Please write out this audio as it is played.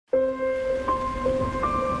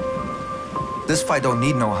This fight don't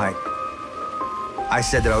need no hype. I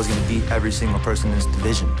said that I was gonna beat every single person in this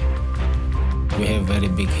division. We have very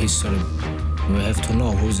big history. We have to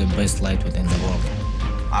know who's the best lightweight in the world.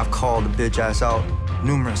 I've called the bitch ass out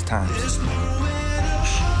numerous times.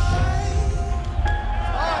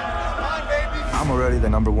 I'm already the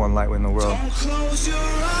 #1 lightweight in the world.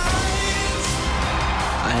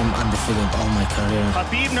 I am undefeated all my career.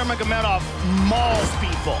 Khabib Nurmagomedov mauls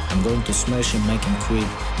people. I'm going to smash him, make him quit,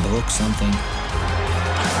 broke something.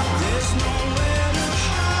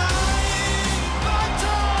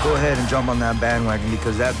 Go ahead and jump on that bandwagon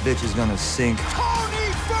because that bitch is gonna sink.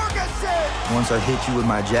 Once I hit you with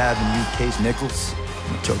my jab and you case nickels,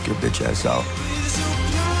 I'm gonna choke your bitch ass out.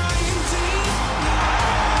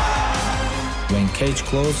 When cage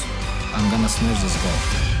close, I'm gonna smash this guy.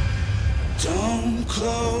 Don't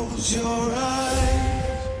close your eyes.